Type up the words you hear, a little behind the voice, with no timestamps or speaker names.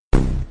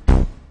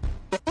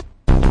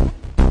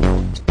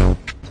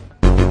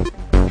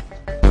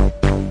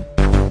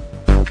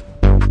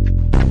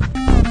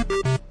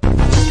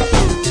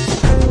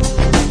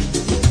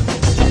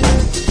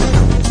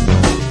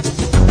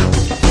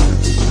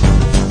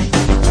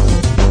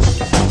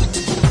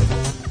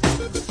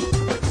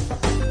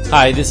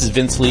Hi, this is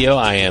Vince Leo.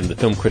 I am the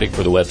film critic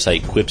for the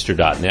website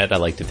Quipster.net.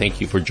 I'd like to thank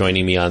you for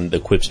joining me on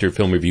the Quipster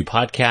Film Review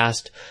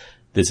Podcast.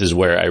 This is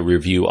where I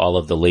review all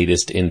of the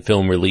latest in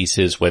film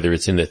releases, whether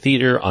it's in the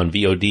theater, on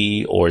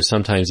VOD, or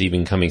sometimes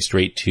even coming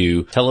straight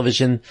to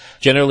television.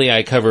 Generally,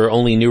 I cover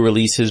only new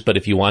releases, but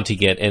if you want to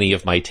get any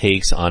of my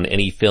takes on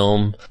any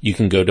film, you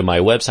can go to my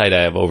website.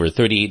 I have over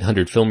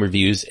 3,800 film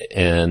reviews,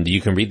 and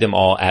you can read them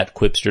all at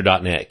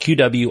Quipster.net,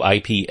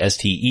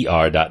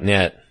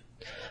 QWIPSTER.net.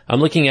 I'm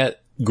looking at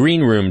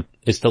Green Room.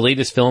 It's the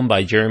latest film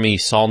by Jeremy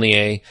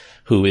Saulnier,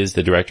 who is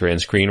the director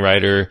and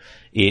screenwriter.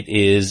 It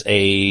is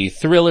a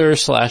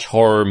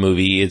thriller/horror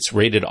movie. It's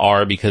rated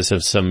R because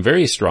of some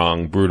very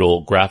strong,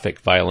 brutal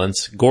graphic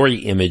violence, gory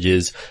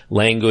images,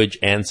 language,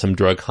 and some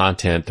drug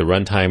content. The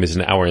runtime is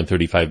 1 hour and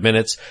 35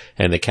 minutes,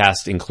 and the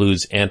cast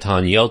includes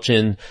Anton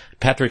Yelchin,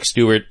 Patrick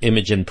Stewart,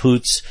 Imogen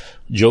Poots,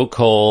 Joe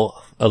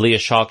Cole, Aaliyah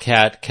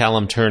Shawkat,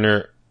 Callum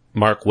Turner,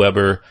 Mark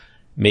Webber,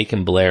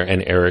 Macon Blair,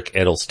 and Eric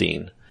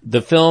Edelstein.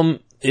 The film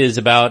is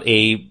about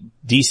a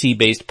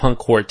DC-based punk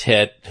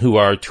quartet who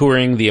are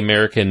touring the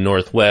American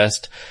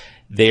Northwest.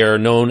 They are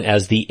known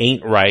as the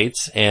Ain't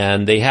Rights,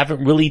 and they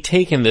haven't really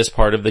taken this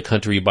part of the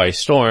country by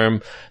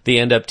storm. They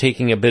end up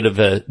taking a bit of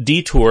a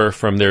detour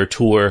from their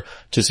tour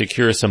to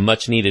secure some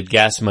much-needed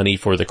gas money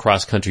for the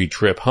cross-country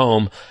trip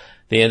home.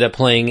 They end up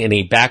playing in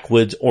a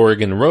backwoods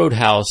Oregon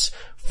roadhouse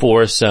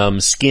for some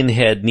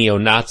skinhead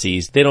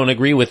neo-Nazis. They don't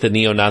agree with the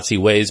neo-Nazi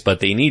ways,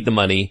 but they need the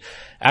money.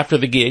 After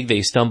the gig,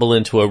 they stumble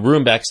into a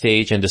room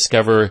backstage and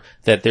discover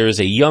that there is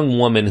a young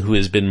woman who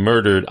has been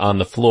murdered on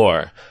the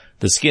floor.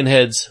 The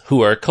skinheads,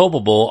 who are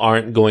culpable,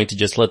 aren't going to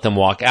just let them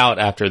walk out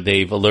after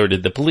they've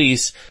alerted the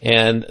police,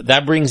 and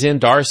that brings in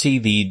Darcy,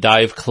 the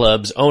dive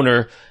club's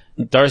owner.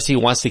 Darcy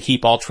wants to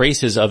keep all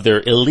traces of their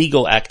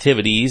illegal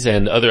activities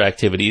and other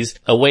activities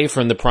away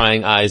from the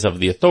prying eyes of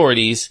the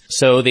authorities,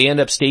 so they end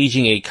up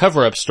staging a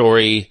cover-up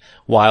story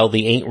while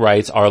the Ain't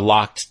Rights are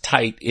locked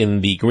tight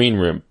in the green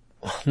room.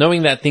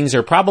 Knowing that things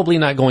are probably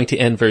not going to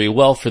end very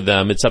well for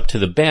them, it's up to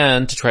the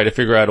band to try to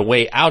figure out a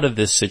way out of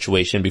this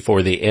situation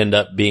before they end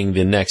up being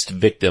the next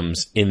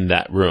victims in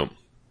that room.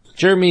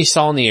 Jeremy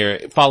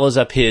Saulnier follows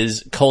up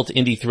his cult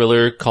indie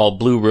thriller called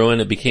Blue Ruin.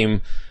 It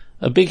became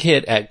a big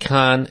hit at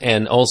Cannes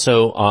and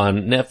also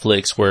on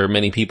Netflix, where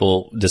many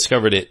people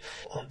discovered it.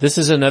 This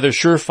is another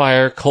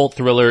surefire cult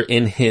thriller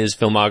in his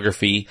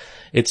filmography.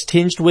 It's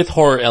tinged with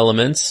horror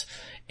elements,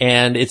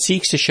 and it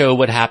seeks to show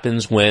what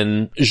happens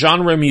when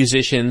genre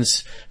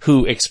musicians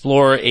who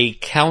explore a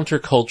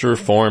counterculture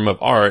form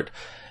of art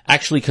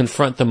actually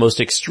confront the most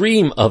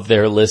extreme of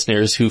their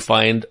listeners who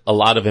find a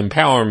lot of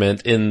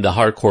empowerment in the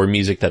hardcore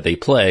music that they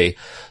play.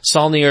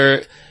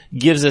 Saulnier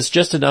gives us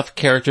just enough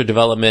character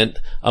development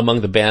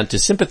among the band to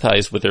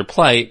sympathize with their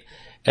plight,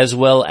 as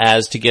well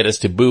as to get us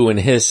to boo and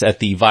hiss at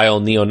the vile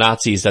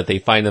neo-Nazis that they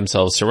find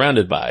themselves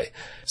surrounded by.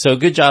 So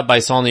good job by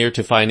Saulnier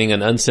to finding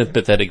an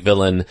unsympathetic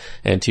villain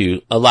and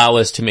to allow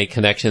us to make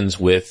connections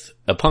with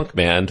a punk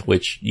band,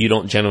 which you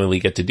don't generally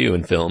get to do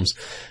in films.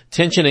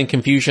 Tension and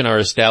confusion are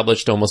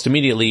established almost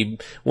immediately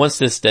once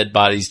this dead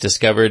body is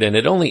discovered, and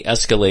it only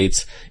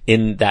escalates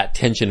in that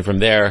tension from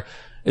there.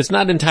 It's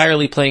not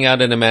entirely playing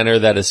out in a manner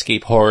that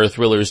escape horror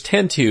thrillers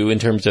tend to in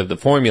terms of the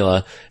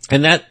formula,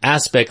 and that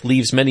aspect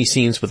leaves many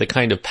scenes with a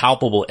kind of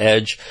palpable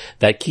edge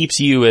that keeps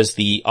you as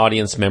the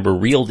audience member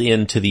reeled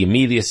into the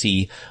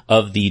immediacy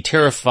of the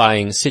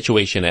terrifying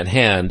situation at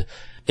hand.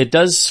 It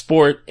does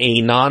sport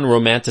a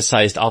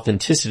non-romanticized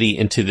authenticity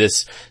into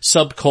this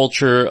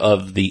subculture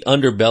of the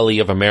underbelly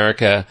of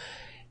America,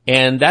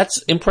 and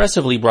that's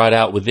impressively brought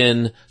out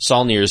within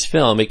Saulnier's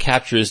film. It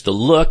captures the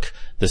look,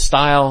 the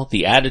style,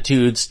 the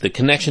attitudes, the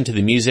connection to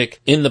the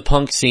music in the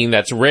punk scene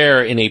that's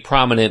rare in a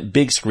prominent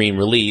big screen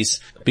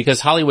release, because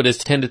Hollywood has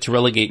tended to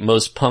relegate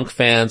most punk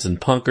fans and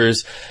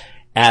punkers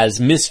as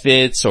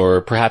misfits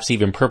or perhaps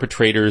even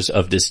perpetrators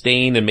of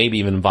disdain and maybe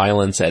even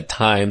violence at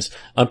times,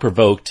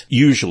 unprovoked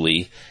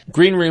usually.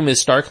 Green Room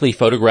is starkly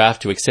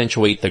photographed to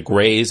accentuate the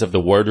grays of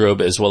the wardrobe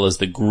as well as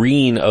the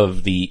green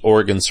of the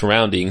Oregon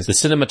surroundings. The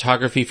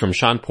cinematography from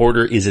Sean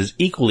Porter is as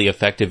equally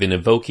effective in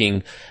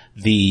evoking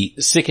the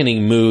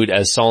sickening mood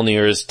as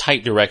Saulnier's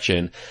tight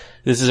direction.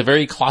 This is a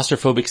very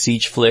claustrophobic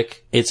siege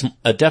flick. It's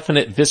a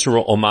definite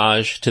visceral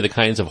homage to the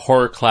kinds of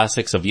horror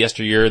classics of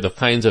yesteryear, the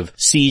kinds of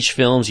siege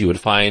films you would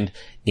find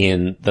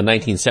in the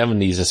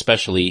 1970s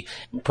especially.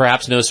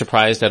 Perhaps no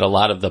surprise that a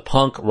lot of the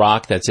punk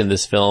rock that's in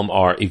this film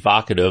are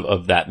evocative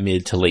of that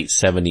mid to late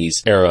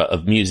 70s era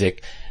of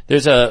music.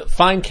 There's a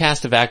fine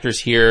cast of actors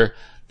here.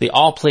 They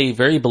all play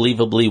very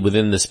believably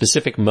within the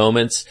specific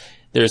moments.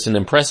 There's an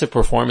impressive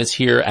performance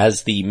here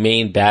as the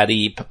main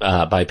baddie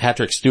by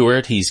Patrick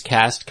Stewart. He's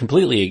cast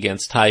completely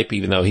against type,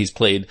 even though he's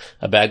played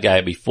a bad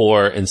guy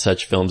before in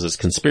such films as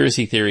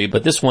Conspiracy Theory.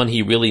 But this one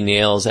he really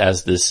nails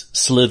as this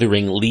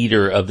slithering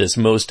leader of this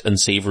most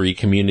unsavory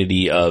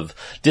community of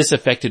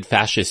disaffected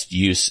fascist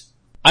youths.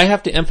 I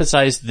have to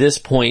emphasize this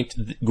point.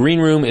 Green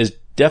Room is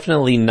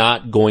definitely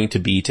not going to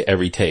be to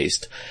every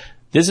taste.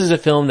 This is a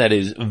film that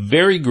is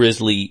very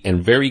grisly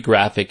and very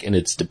graphic in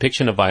its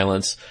depiction of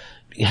violence.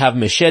 You have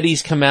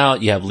machetes come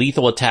out, you have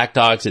lethal attack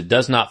dogs. It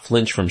does not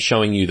flinch from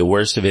showing you the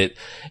worst of it.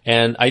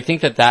 And I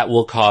think that that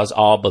will cause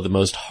all but the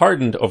most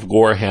hardened of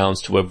gore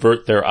hounds to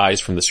avert their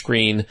eyes from the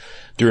screen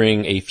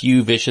during a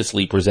few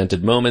viciously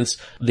presented moments.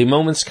 The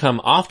moments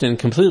come often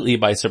completely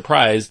by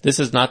surprise. This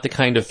is not the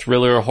kind of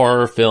thriller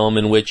horror film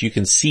in which you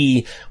can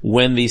see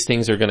when these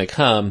things are going to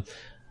come.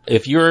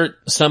 If you're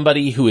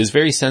somebody who is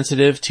very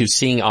sensitive to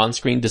seeing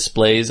on-screen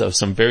displays of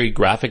some very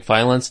graphic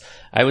violence,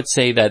 I would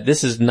say that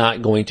this is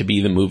not going to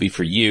be the movie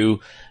for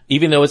you.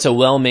 Even though it's a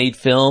well-made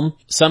film,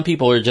 some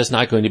people are just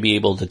not going to be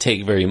able to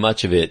take very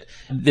much of it.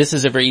 This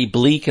is a very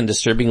bleak and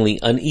disturbingly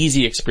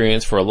uneasy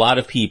experience for a lot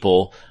of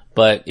people.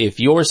 But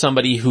if you're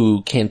somebody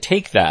who can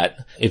take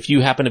that, if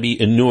you happen to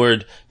be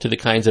inured to the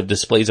kinds of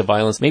displays of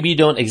violence, maybe you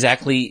don't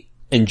exactly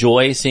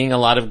enjoy seeing a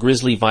lot of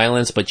grisly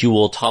violence, but you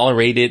will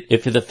tolerate it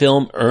if the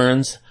film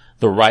earns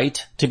the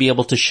right to be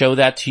able to show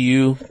that to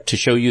you, to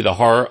show you the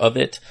horror of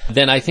it,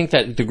 then I think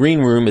that The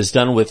Green Room is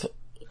done with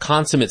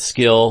consummate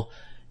skill.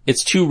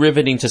 It's too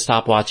riveting to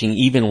stop watching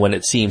even when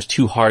it seems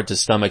too hard to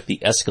stomach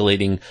the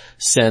escalating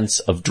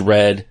sense of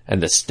dread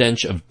and the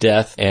stench of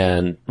death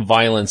and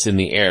violence in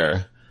the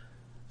air.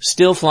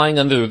 Still flying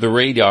under the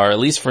radar, at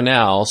least for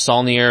now,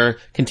 Saulnier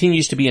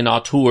continues to be an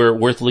auteur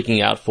worth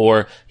looking out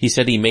for. He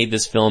said he made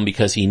this film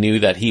because he knew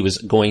that he was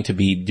going to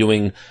be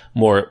doing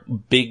more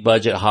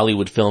big-budget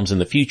Hollywood films in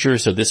the future,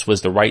 so this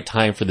was the right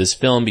time for this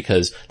film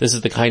because this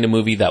is the kind of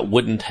movie that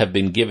wouldn't have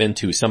been given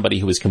to somebody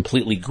who was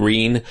completely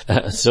green,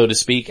 so to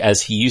speak,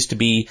 as he used to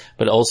be,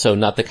 but also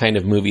not the kind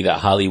of movie that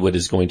Hollywood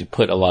is going to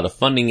put a lot of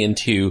funding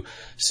into,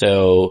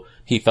 so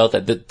he felt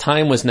that the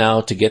time was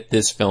now to get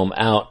this film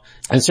out.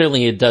 And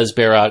certainly it does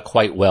bear out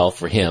quite well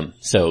for him.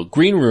 So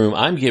Green Room,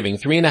 I'm giving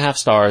 3.5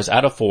 stars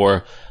out of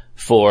 4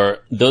 for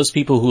those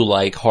people who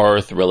like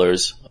horror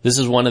thrillers. This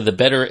is one of the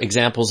better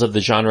examples of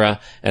the genre,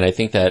 and I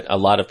think that a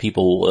lot of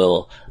people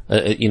will,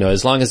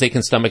 as long as they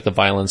can stomach the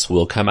violence,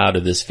 will come out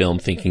of this film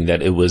thinking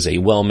that it was a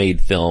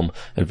well-made film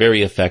and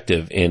very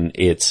effective in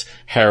its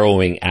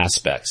harrowing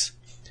aspects.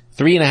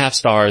 3.5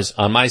 stars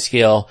on my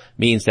scale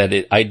means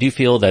that I do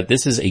feel that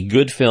this is a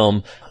good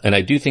film, and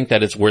I do think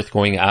that it's worth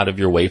going out of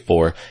your way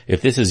for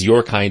if this is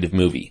your kind of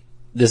movie.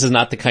 This is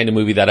not the kind of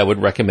movie that I would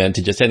recommend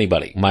to just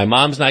anybody. My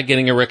mom's not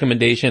getting a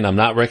recommendation. I'm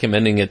not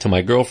recommending it to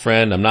my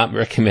girlfriend. I'm not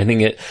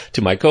recommending it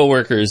to my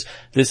coworkers.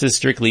 This is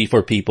strictly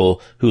for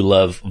people who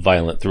love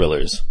violent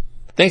thrillers.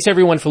 Thanks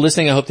everyone for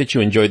listening. I hope that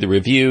you enjoyed the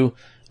review.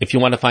 If you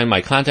want to find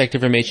my contact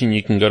information,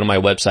 you can go to my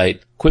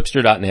website.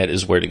 Quipster.net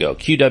is where to go.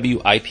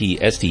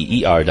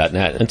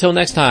 QWIPSTER.net. Until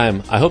next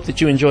time, I hope that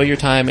you enjoy your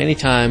time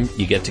anytime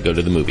you get to go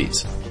to the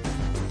movies.